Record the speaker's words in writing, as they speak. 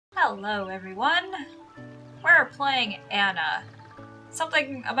Hello everyone! We're playing Anna.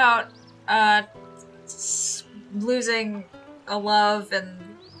 Something about, losing a love and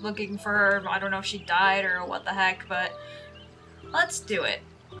looking for her. I don't know if she died or what the heck, but let's do it.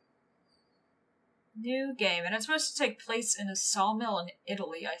 New game, and it's supposed to take place in a sawmill in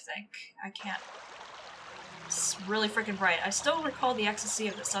Italy, I think. I can't. It's really freaking bright. I still recall the ecstasy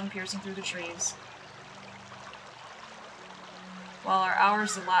of the sun piercing through the trees. While our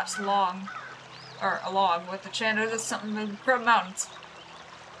hours elapsed along with the chant of something from mountains.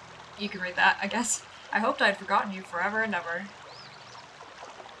 You can read that, I guess. I hoped I'd forgotten you forever and ever.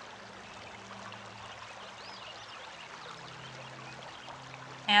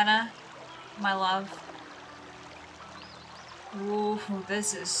 Anna, my love. Ooh,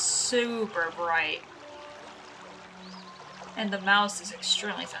 this is super bright. And the mouse is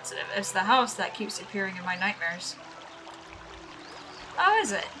extremely sensitive. It's the house that keeps appearing in my nightmares. How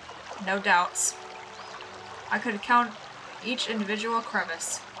is it? No doubts. I could count each individual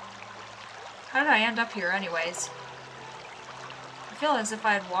crevice. How did I end up here anyways? I feel as if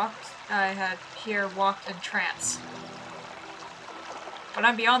I had walked in trance. But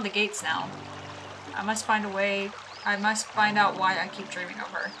I'm beyond the gates now. I must find out why I keep dreaming of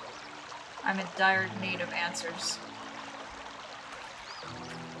her. I'm in dire need of answers.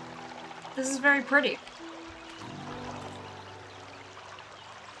 This is very pretty.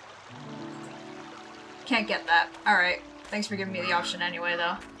 Can't get that. Alright. Thanks for giving me the option anyway,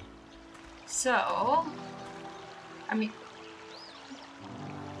 though. So... I mean...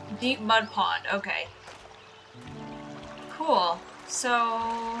 Deep mud pond. Okay. Cool. So...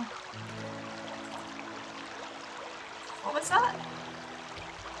 What was that?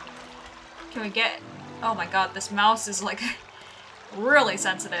 Can we get... Oh my god, this mouse is like... really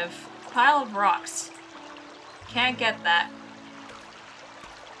sensitive. Pile of rocks. Can't get that.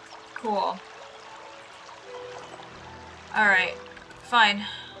 Cool. Alright, fine.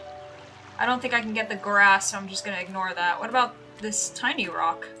 I don't think I can get the grass, so I'm just gonna ignore that. What about this tiny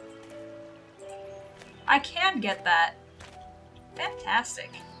rock? I can get that. Fantastic.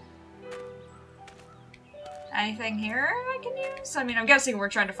 Anything here I can use? I mean, I'm guessing we're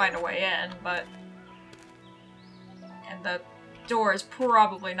trying to find a way in, but... And the door is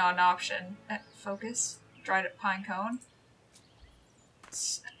probably not an option. Focus. Dried up pine cone.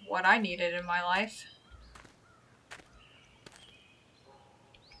 It's what I needed in my life.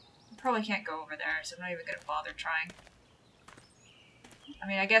 Probably can't go over there, so I'm not even gonna bother trying. I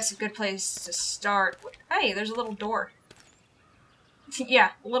mean, I guess a good place to start. Hey, there's a little door.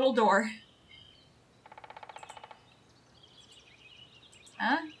 Yeah, little door.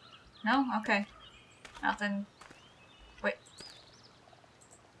 Huh? No? Okay. Nothing. Wait.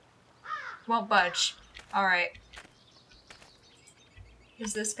 Won't budge. Alright.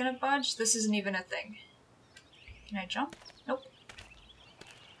 Is this gonna budge? This isn't even a thing. Can I jump? Nope.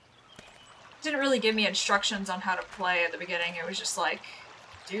 Didn't really give me instructions on how to play at the beginning. It was just like,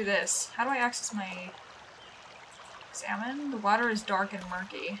 do this. How do I access my... Examine? The water is dark and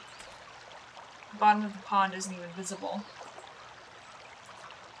murky. The bottom of the pond isn't even visible.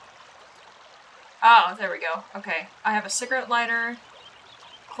 Oh, there we go. Okay. I have a cigarette lighter,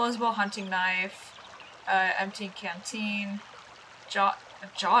 closable hunting knife, empty canteen, a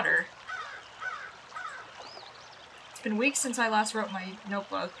jotter. It's been weeks since I last wrote my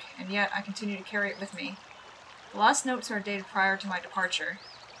notebook, and yet I continue to carry it with me. The last notes are dated prior to my departure.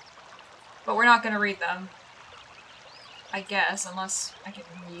 But we're not going to read them. I guess, unless I can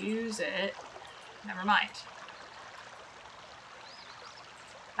use it. Never mind.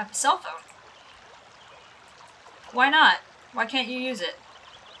 I have a cell phone. Why not? Why can't you use it?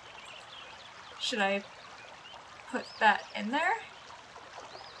 Should I put that in there?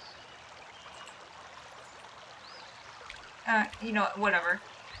 You know what, whatever.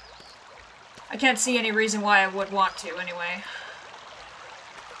 I can't see any reason why I would want to, anyway.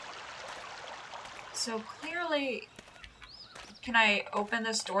 So clearly... Can I open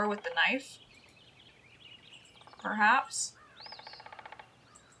this door with the knife? Perhaps?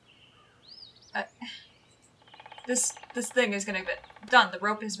 This thing is gonna get done. The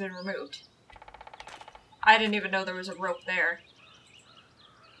rope has been removed. I didn't even know there was a rope there.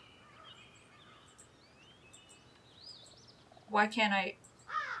 Why can't I...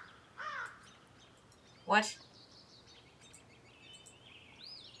 What?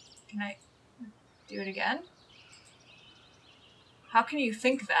 Can I do it again? How can you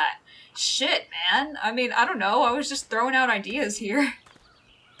think that? Shit, man! I mean, I don't know. I was just throwing out ideas here.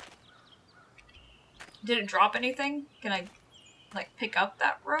 Did it drop anything? Can I, like, pick up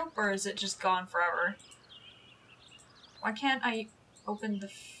that rope? Or is it just gone forever? Why can't I... Open the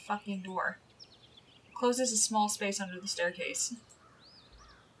fucking door. Closes a small space under the staircase.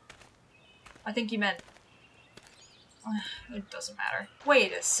 I think you meant... It doesn't matter.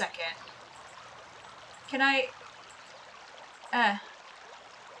 Wait a second. Can I...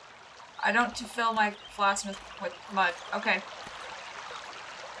 I don't to fill my flask with mud. Okay.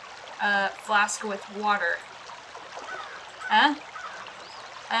 Flask with water.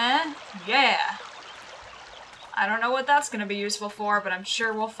 Yeah. I don't know what that's gonna be useful for, but I'm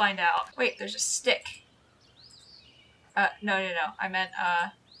sure we'll find out. Wait, there's a stick. No. I meant,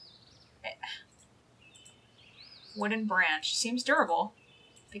 wooden branch. Seems durable.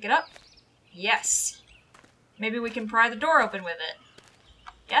 Pick it up. Yes. Maybe we can pry the door open with it.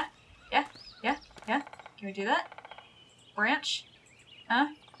 Yeah? Can we do that? Branch? Huh?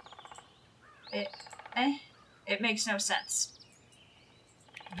 It makes no sense.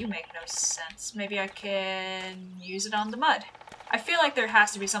 You make no sense. Maybe I can use it on the mud. I feel like there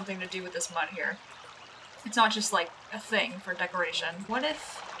has to be something to do with this mud here. It's not just like a thing for decoration. What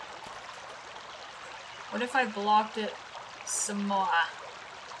if I blocked it some more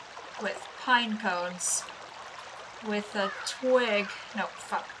with pine cones? With a twig. No,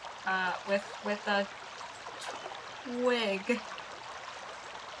 fuck. With a twig.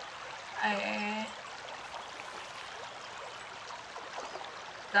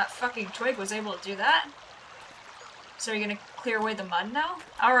 That fucking twig was able to do that? So you're gonna clear away the mud now?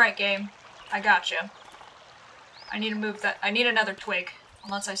 Alright, game. I gotcha. I need to move that. I need another twig.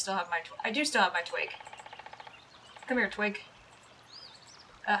 Unless I still have my twig. I do still have my twig. Come here, twig.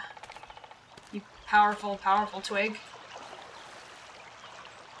 You powerful, powerful twig.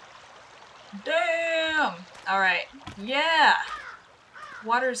 Damn! Alright. Yeah!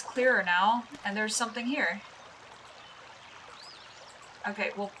 Water's clearer now, and there's something here.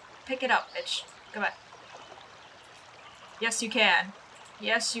 Okay, well, pick it up, bitch. Come on. Yes, you can.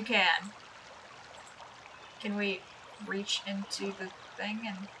 Yes, you can. Can we reach into the thing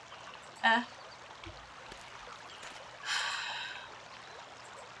and...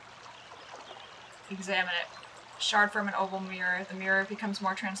 Examine it. Shard from an oval mirror. The mirror becomes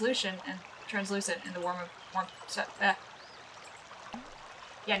more translucent in the warm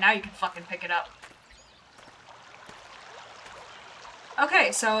Yeah, now you can fucking pick it up.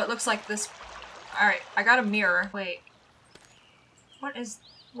 Okay, so it looks like this... Alright, I got a mirror. Wait. What is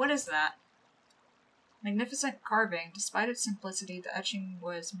that? Magnificent carving. Despite its simplicity, the etching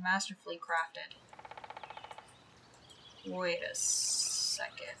was masterfully crafted. Wait a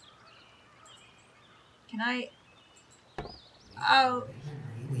second. Can I... Oh...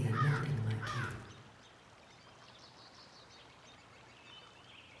 We are nothing like you.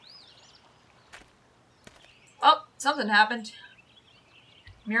 Oh, something happened.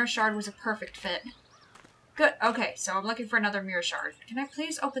 Mirror shard was a perfect fit. Good. Okay, so I'm looking for another mirror shard. Can I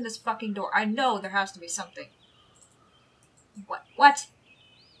please open this fucking door? I know there has to be something. What?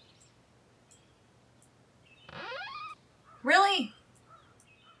 Really?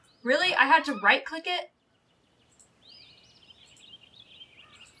 Really? I had to right-click it?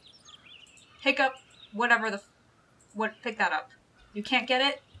 Pick up whatever the... Pick that up. You can't get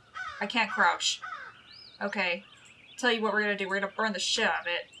it? I can't crouch. Okay. Tell you what we're gonna do. We're gonna burn the shit out of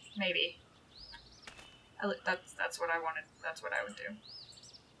it. Maybe. That's what I wanted. That's what I would do.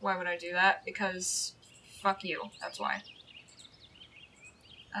 Why would I do that? Because... Fuck you. That's why.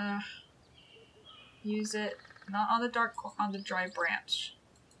 Use it... Not on the dry branch.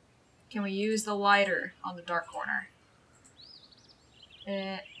 Can we use the lighter on the dark corner?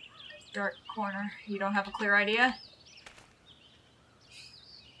 Dark corner. You don't have a clear idea?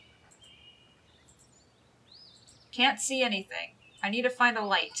 Can't see anything. I need to find a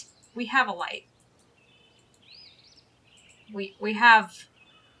light. We have a light. We have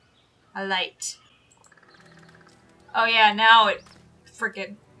a light. Oh yeah, now it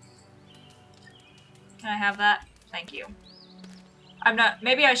freaking... Can I have that? Thank you. I'm not...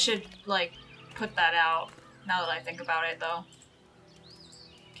 Maybe I should, like, put that out now that I think about it, though.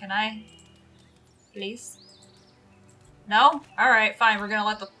 Can I? Please? No? Alright, fine. We're gonna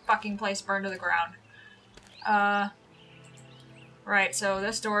let the fucking place burn to the ground. Right, so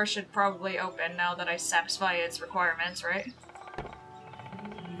this door should probably open now that I satisfy its requirements, right?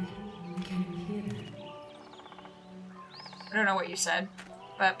 I don't know what you said.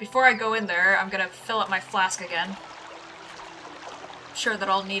 But before I go in there, I'm gonna fill up my flask again. I'm sure that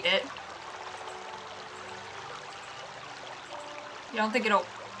I'll need it. You don't think it'll...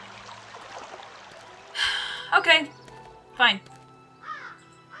 Okay. Fine.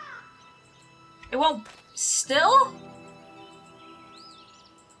 It won't... Still?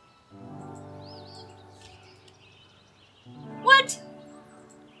 What?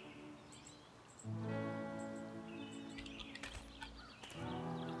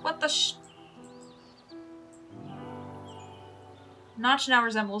 What the Notch now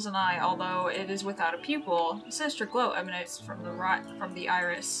resembles an eye, although it is without a pupil. A sinister glow emanates from the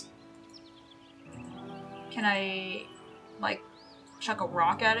iris. Can I, like, chuck a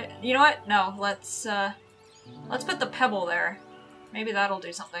rock at it? You know what? No, let's put the pebble there. Maybe that'll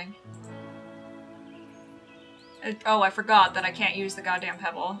do something. Oh, I forgot that I can't use the goddamn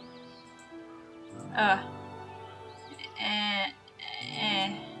pebble.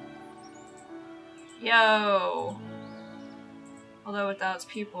 Yo. Although without its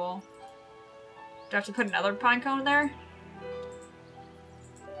pupil. Do I have to put another pine cone there?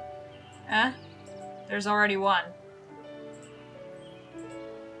 There's already one.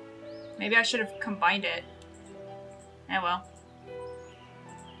 Maybe I should have combined it. Well.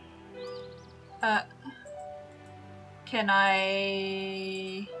 Can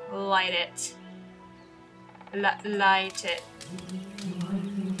I light it? Light it.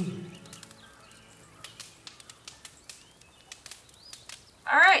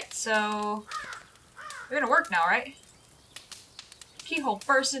 Alright, so we're gonna work now, right? Keyhole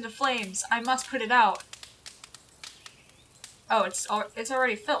bursts into flames. I must put it out. Oh, it's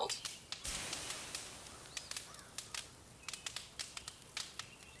already filled.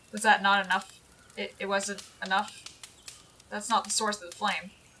 Was that not enough? It wasn't enough? That's not the source of the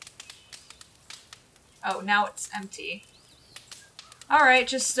flame. Oh, now it's empty. Alright,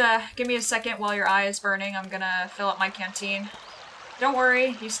 just give me a second while your eye is burning. I'm gonna fill up my canteen. Don't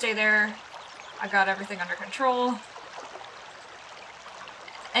worry, you stay there. I got everything under control.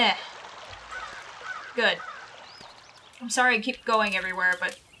 Good. I'm sorry I keep going everywhere,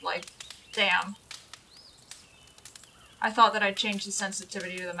 but, like, damn. I thought that I'd change the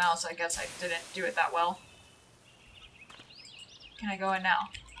sensitivity to the mouse. I guess I didn't do it that well. Can I go in now?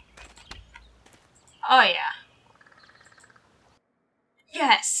 Oh, yeah.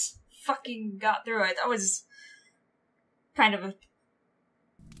 Yes! Fucking got through it. That was kind of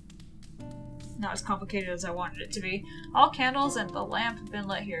not as complicated as I wanted it to be. All candles and the lamp have been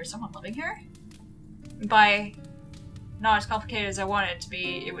lit here. Someone living here? By not as complicated as I wanted it to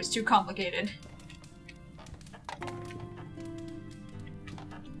be, it was too complicated.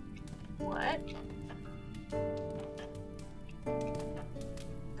 What?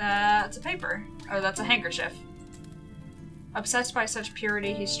 That's a paper. Oh, that's a handkerchief. Obsessed by such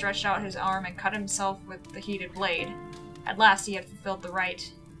purity, he stretched out his arm and cut himself with the heated blade. At last he had fulfilled the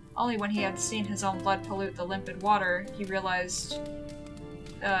rite. Only when he had seen his own blood pollute the limpid water, he realized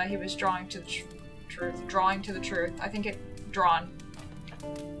he was drawing to the truth. Drawing to the truth. I think it... drawn.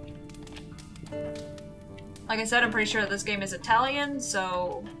 Like I said, I'm pretty sure that this game is Italian,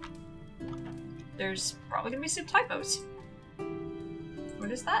 so... there's probably gonna be some typos.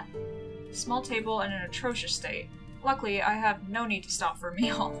 What is that? Small table in an atrocious state. Luckily, I have no need to stop for a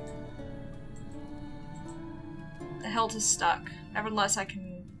meal. The hilt is stuck. Nevertheless, I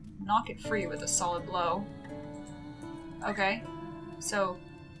can knock it free with a solid blow. Okay. So...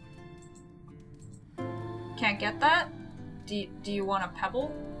 can't get that? Do you want a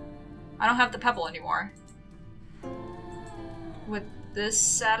pebble? I don't have the pebble anymore. Would this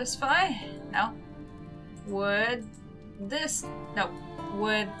satisfy? No. Would this... no.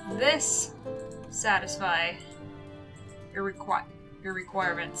 Would this satisfy your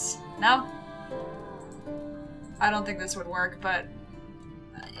requirements? No? I don't think this would work, but...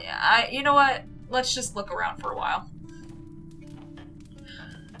 you know what? Let's just look around for a while.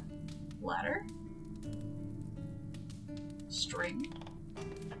 Ladder? String?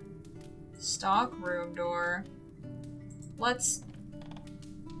 Stock room door. Let's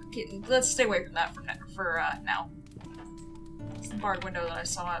stay away from that for now. It's the barred window that I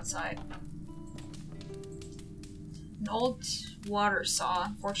saw outside. An old water saw.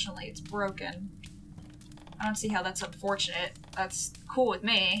 Unfortunately, it's broken. I don't see how that's unfortunate. That's cool with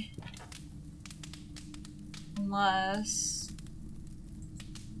me. Unless...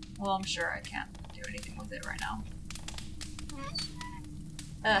 well, I'm sure I can't do anything with it right now.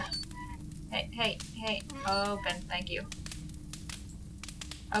 Hey. Open, thank you.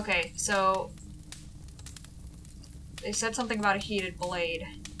 Okay, so... they said something about a heated blade.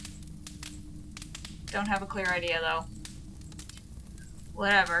 Don't have a clear idea, though.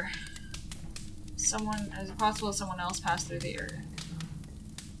 Whatever. Is it possible someone else passed through the area?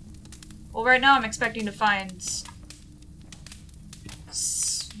 Well, right now I'm expecting to find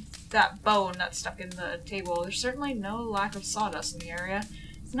that bone that's stuck in the table. There's certainly no lack of sawdust in the area.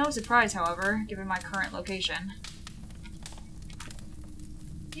 It's no surprise, however, given my current location.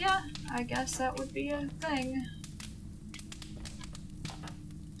 Yeah, I guess that would be a thing.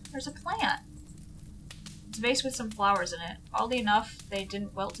 There's a plant. It's a vase with some flowers in it. Oddly enough, they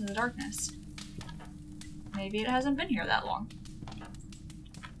didn't wilt in the darkness. Maybe it hasn't been here that long.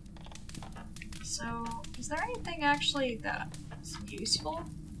 So, is there anything actually that's useful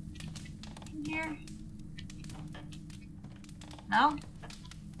in here? No?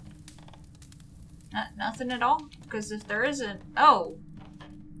 Nothing at all? Because if there isn't... Oh!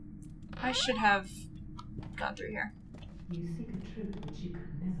 I should have gone through here. You seek a truth which you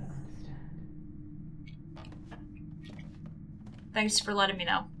could never understand. Thanks for letting me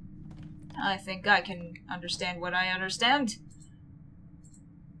know. I think I can understand what I understand.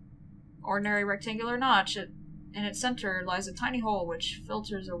 Ordinary rectangular notch. In its center lies a tiny hole which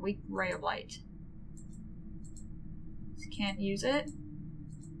filters a weak ray of light. Can't use it.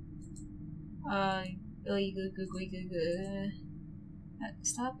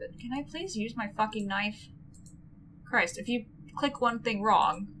 Stop it. Can I please use my fucking knife? Christ, if you click one thing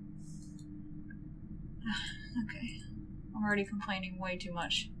wrong... Okay. I'm already complaining way too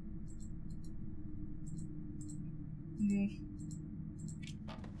much.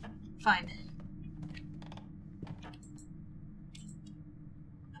 Fine.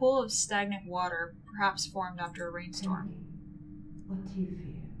 Pool of stagnant water, perhaps formed after a rainstorm. What do you fear?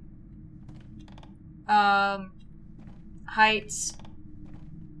 Heights,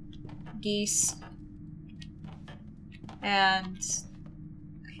 geese, and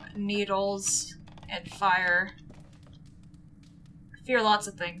needles, and fire. I fear lots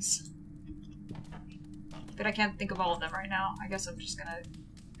of things. But I can't think of all of them right now. I guess I'm just gonna...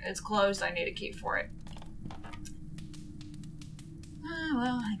 It's closed, I need a key for it.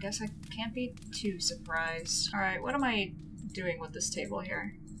 Well, I guess I can't be too surprised. Alright, what am I doing with this table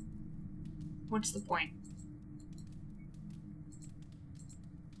here? What's the point?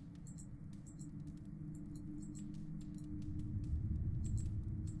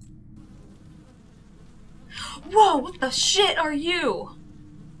 Whoa, what the shit are you?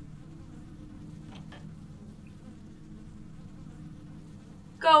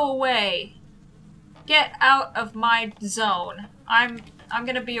 Go away. Get out of my zone. I'm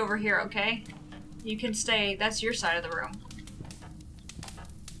gonna be over here, okay? You can stay, that's your side of the room.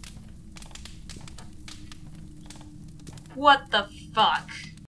 What the fuck?